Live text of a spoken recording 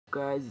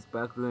Guys, it's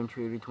Bakugan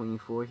Trader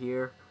 24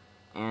 here,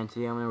 and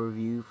today I'm gonna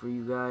review for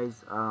you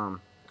guys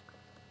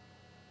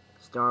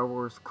Star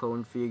Wars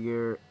Clone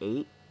Figure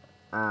 8,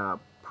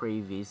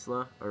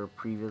 Pre-vizsla or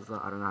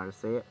Pre-vizsla, I don't know how to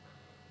say it.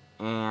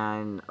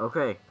 And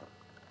okay,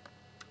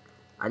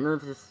 I know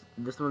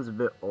this one's a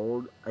bit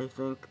old. I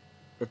think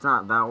it's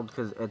not that old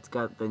because it's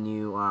got the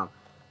new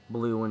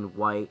blue and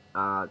white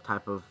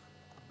type of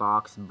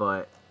box,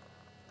 but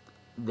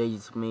they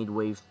just made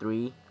Wave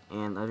 3,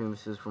 and I think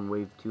this is from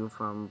Wave 2 if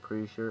I'm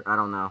pretty sure. I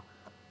don't know.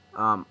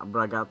 But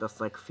I got this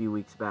like a few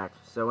weeks back.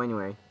 So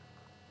anyway,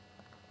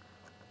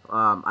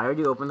 I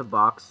already opened the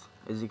box,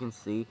 as you can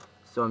see.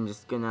 So I'm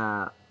just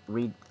gonna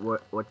read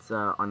what's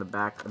on the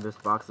back of this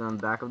box. And on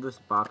the back of this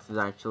box is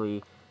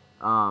actually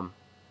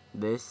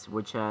this,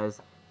 which has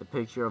the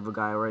picture of a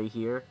guy right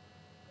here,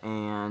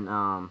 and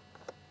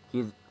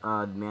he's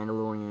the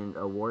Mandalorian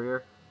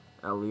warrior,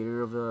 a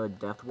leader of the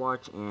Death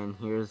Watch, and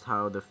here's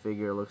how the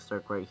figure looks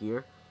like right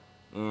here.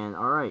 And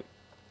alright,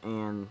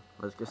 and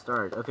let's get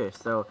started. Okay,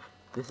 so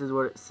this is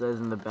what it says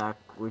in the back,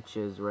 which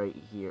is right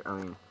here.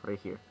 Right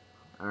here.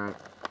 Alright,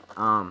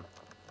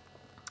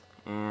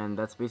 and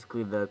that's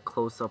basically the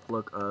close-up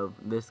look of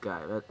this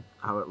guy. That's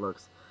how it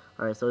looks.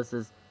 Alright, so it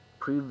says,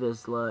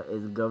 Pre-vizsla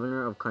is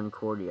governor of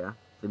Concordia,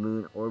 the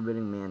moon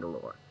orbiting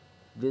Mandalore.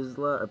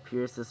 Vizsla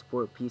appears to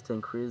support peace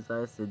and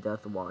criticize the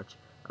Death Watch,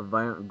 a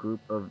violent group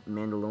of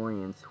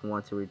Mandalorians who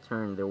want to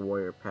return their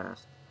warrior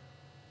past.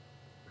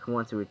 But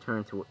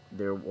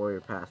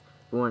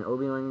when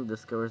Obi-Wan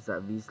discovers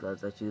that Vizsla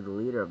is actually the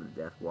leader of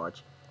the Death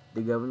Watch,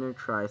 the governor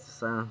tries to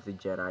silence the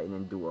Jedi in a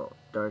duel,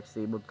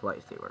 darksaber to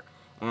lightsaber.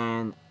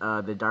 And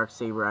the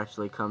darksaber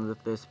actually comes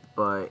with this,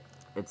 but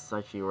it's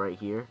actually right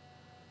here.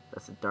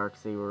 That's a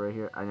darksaber right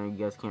here. I know you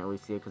guys can't really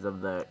see it because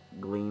of the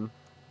gleam,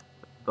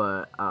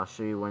 but I'll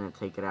show you when to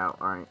take it out.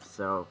 Alright,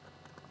 so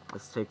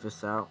let's take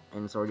this out,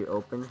 and it's already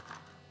open.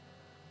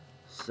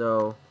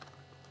 So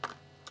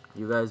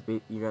you guys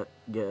get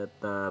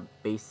the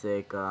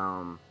basic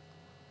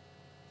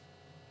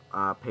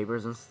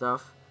papers and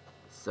stuff.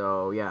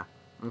 So yeah,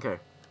 okay.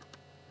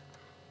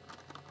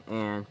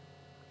 And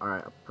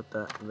alright, I'll put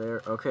that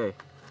there. Okay,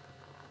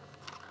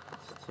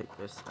 let's take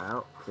this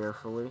out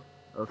carefully.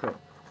 Okay,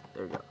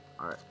 there you go.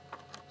 Alright,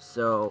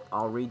 so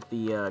I'll read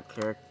the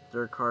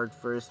character card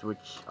first,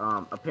 which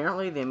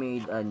apparently they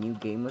made a new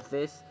game with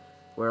this,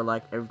 where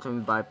like every time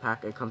you buy a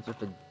pack, it comes with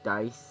a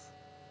dice,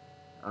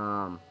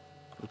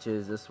 which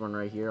is this one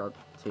right here. I'll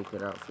take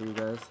it out for you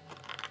guys.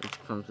 It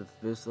comes with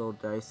this little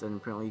dice, and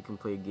apparently you can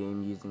play a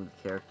game using the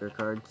character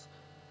cards.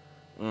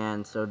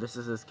 And so this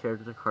is his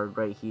character card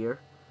right here.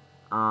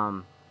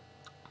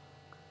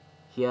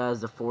 He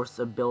has a force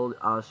ability.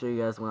 I'll show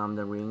you guys when I'm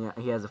done reading it.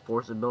 He has a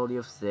force ability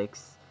of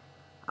 6.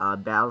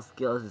 Battle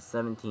skills is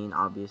 17.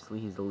 Obviously,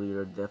 he's the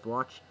leader of Death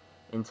Watch.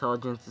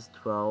 Intelligence is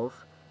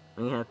 12.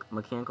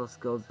 Mechanical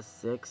skills is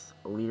 6.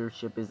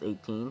 Leadership is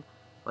 18.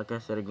 Like I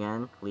said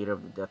again, leader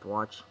of the Death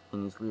Watch. He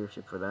needs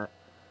leadership for that.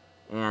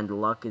 And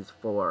luck is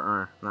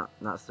 4.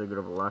 Not so good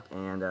of a luck.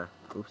 And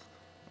oops.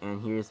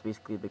 And here's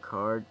basically the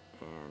card.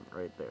 And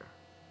right there,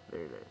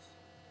 there it is.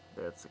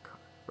 That's the card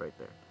right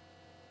there.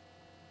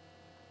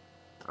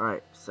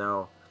 Alright,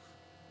 so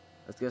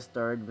let's get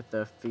started with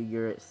the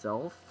figure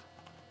itself.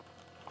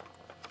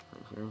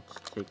 Right here,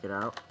 just take it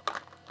out.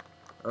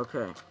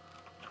 Okay.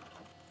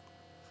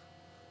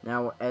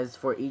 Now, as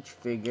for each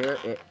figure,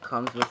 it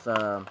comes with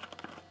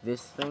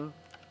this thing,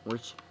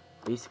 which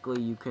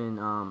basically you can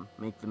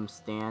make them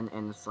stand,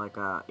 and it's like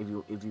if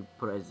you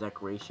put a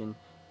decoration,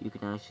 you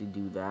can actually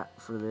do that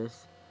for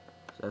this.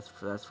 So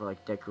that's for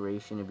like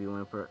decoration. If you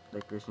want to put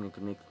decoration, you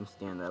can make them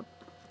stand up.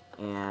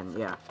 And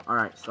yeah,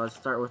 alright, so let's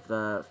start with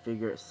the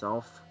figure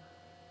itself.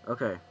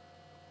 Okay.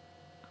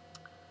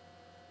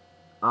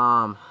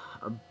 I'm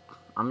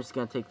just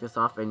gonna take this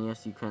off, and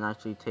yes, you can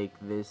actually take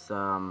this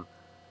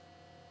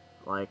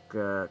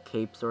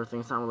cape sort of thing.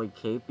 It's not really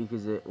cape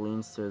because it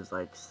leans to his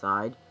like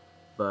side,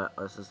 but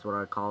that's just what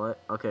I call it.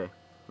 Okay,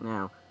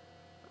 now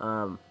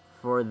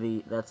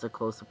that's a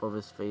close-up of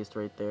his face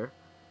right there.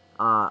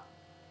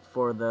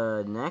 For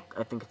the neck,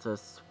 I think it's a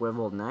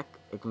swivel neck.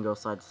 It can go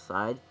side to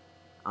side.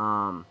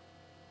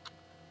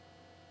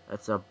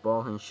 That's a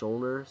ball and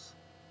shoulders,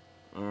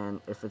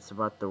 and if it's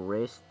about the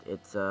wrist,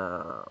 it's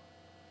I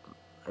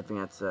think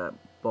that's a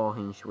ball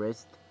hinge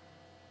wrist.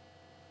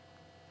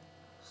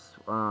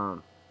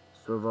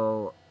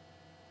 Swivel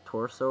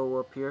torso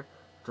up here.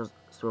 Just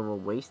swivel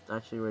waist,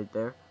 actually right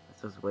there. It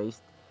says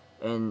waist,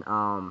 and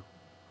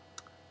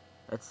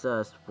it's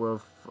a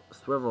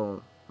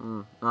swivel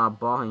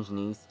ball hinge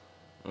knees,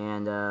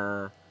 and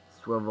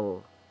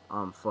swivel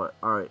foot.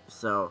 Alright,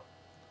 so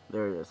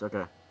there it is.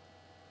 Okay.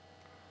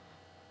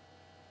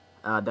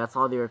 That's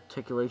all the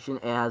articulation.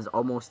 It has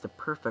almost a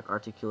perfect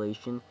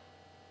articulation.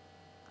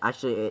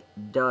 Actually, it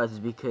does,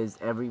 because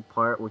every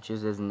part, which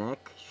is his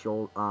neck,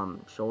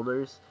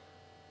 shoulders,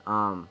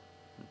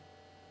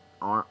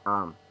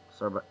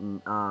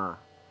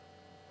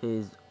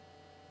 his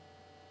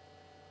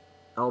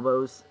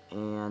elbows,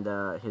 and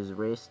his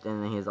wrist,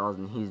 and his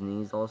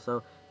knees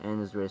also, and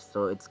his wrist.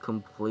 So it's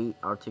complete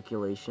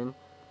articulation.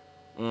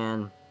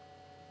 And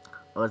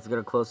let's get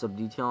a close-up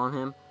detail on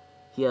him.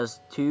 He has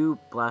 2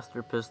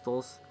 blaster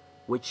pistols,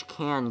 which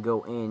can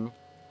go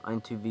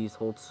into these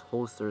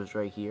holsters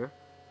right here.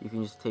 You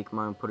can just take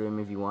mine and put them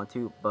if you want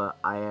to, but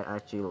I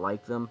actually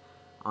like them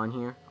on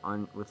here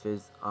with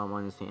his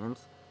on his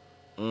hands.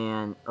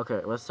 And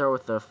okay, let's start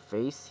with the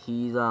face.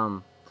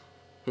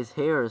 His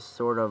hair is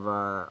sort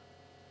of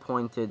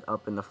pointed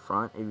up in the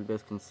front. If you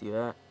guys can see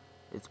that,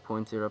 it's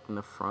pointed up in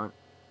the front,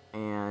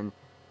 and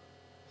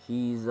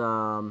he's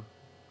well,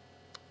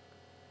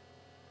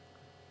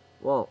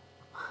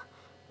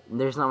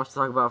 there's not much to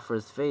talk about for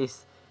his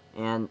face.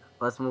 And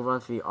let's move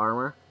on to the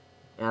armor.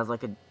 It has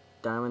like a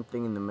diamond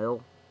thing in the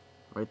middle,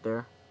 right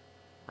there.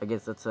 I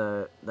guess that's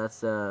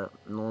a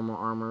normal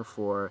armor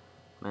for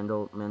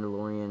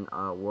Mandalorian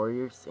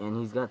warriors, and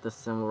he's got the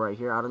symbol right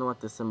here. I don't know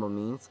what this symbol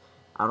means.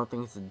 I don't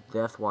think it's a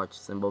Death Watch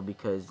symbol,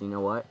 because you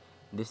know what?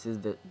 This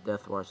is the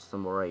Death Watch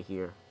symbol right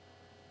here.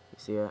 You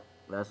see it?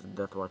 That's the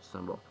Death Watch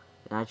symbol.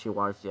 And I actually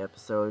watched the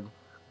episode,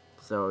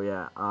 so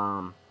yeah.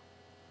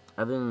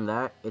 Other than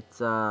that,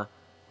 it's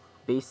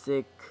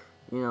basic,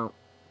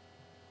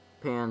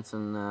 pants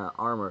and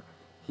armor.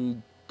 He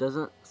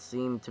doesn't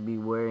seem to be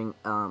wearing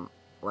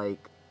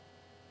like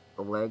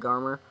a leg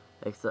armor,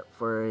 except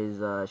for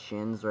his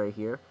shins right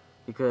here,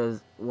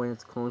 because when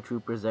it's clone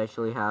troopers, they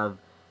actually have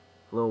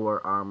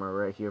lower armor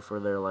right here for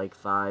their like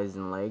thighs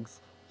and legs.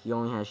 He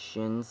only has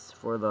shins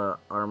for the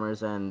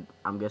armors, and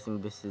I'm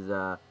guessing this is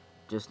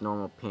just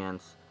normal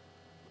pants.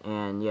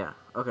 And yeah,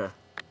 okay.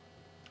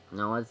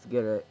 Now let's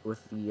get it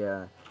with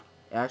the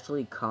it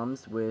actually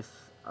comes with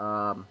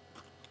a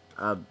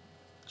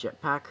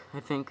jetpack, I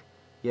think.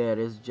 Yeah, it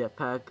is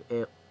jetpack.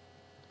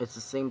 It's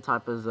the same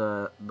type as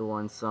the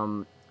one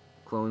some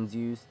clones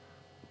use,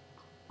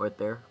 right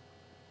there.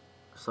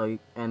 So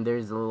and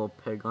there's a little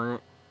pig on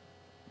it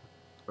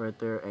right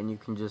there, and you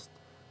can just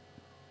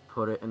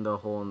put it in the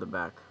hole in the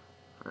back,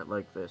 right,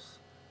 like this.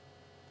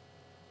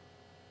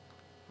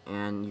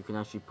 And you can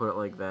actually put it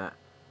like that.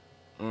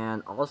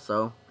 And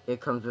also, it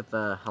comes with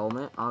a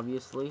helmet,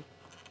 obviously.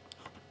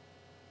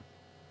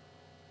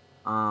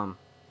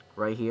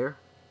 Right here,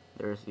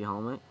 there's the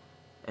helmet,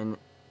 and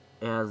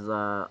it has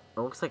it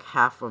looks like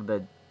half of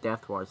the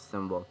Death Watch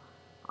symbol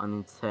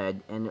on its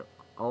head, and it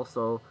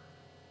also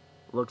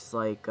looks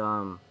like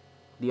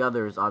the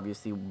others,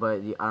 obviously,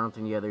 but I don't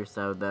think the others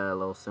have that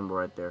little symbol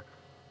right there.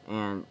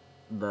 And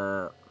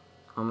the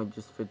helmet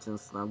just fits in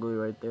snugly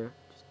right there.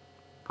 Just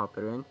pop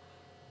it in,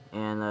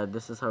 and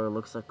this is how it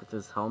looks like with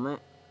this helmet,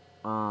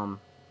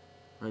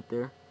 right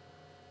there.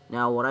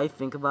 Now, what I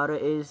think about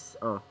it is,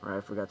 oh, right,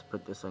 I forgot to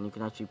put this on. You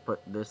can actually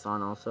put this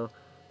on also,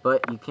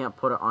 but you can't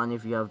put it on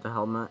if you have the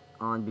helmet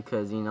on,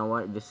 because you know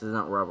what? This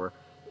isn't rubber.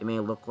 It may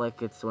look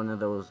like it's one of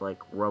those like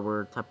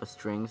rubber type of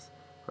strings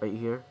right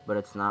here, but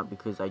it's not,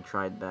 because I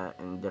tried that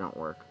and it didn't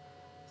work.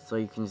 So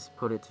you can just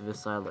put it to the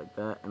side like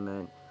that, and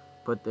then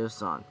put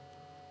this on.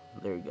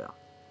 There you go.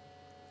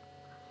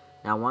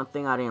 Now, one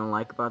thing I didn't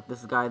like about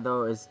this guy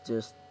though is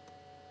just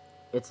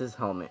it's his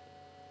helmet.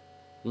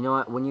 You know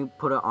what? When you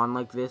put it on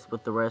like this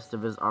with the rest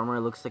of his armor,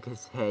 it looks like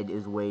his head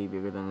is way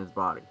bigger than his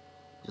body.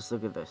 Just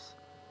look at this.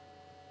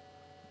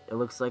 It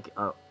looks like,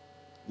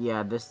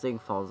 yeah, this thing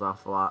falls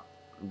off a lot.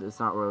 It's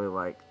not really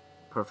like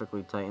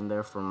perfectly tight in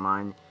there for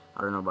mine.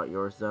 I don't know about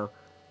yours though,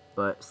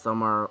 but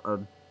some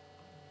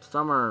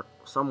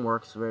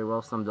works very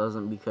well, some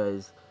doesn't,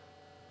 because,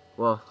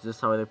 well, just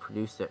how they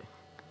produce it.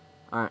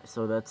 Alright,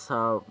 so that's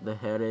how the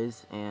head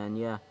is, and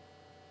yeah.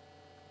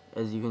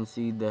 As you can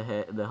see,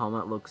 the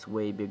helmet looks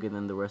way bigger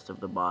than the rest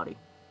of the body.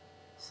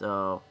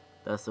 So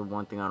that's the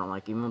one thing I don't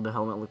like. Even though the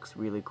helmet looks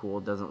really cool,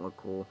 it doesn't look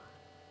cool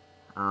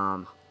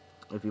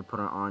if you put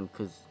it on,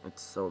 because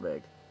it's so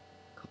big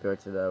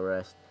compared to the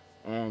rest.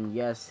 And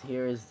yes,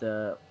 here is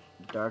the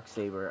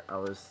Darksaber I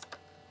was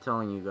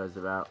telling you guys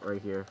about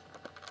right here.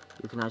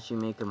 You can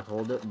actually make him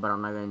hold it, but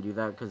I'm not going to do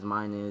that because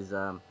mine is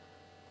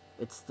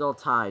it's still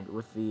tied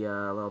with the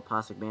little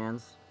plastic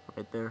bands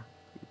right there.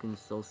 You can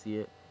still see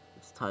it.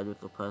 It's tied with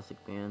the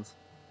plastic bands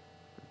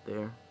right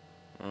there,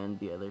 and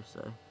the other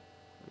side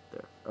right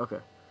there. Okay.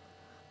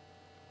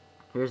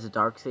 Here's the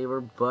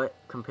Darksaber, but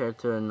compared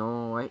to a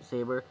normal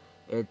lightsaber,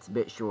 it's a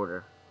bit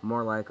shorter.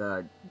 More like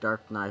a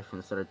dark knife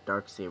instead of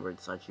Darksaber.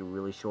 It's actually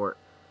really short.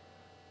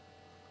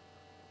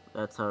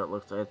 That's how it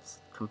looks like. It's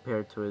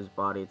compared to his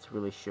body. It's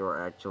really short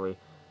actually.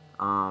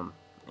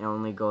 It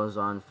only goes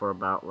on for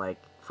about like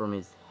from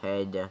his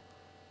head. It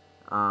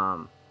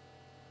only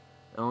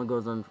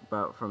goes on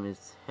about from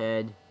his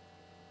head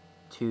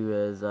to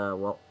his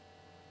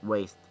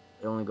waist.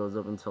 It only goes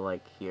up until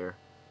like here,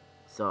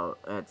 so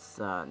that's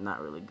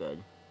not really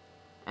good.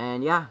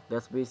 And yeah,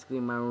 that's basically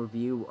my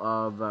review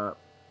of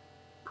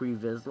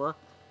pre-vizsla,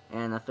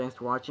 and thanks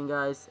for watching,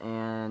 guys,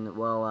 and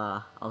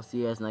well, I'll see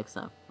you guys next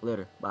time.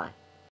 Later, bye.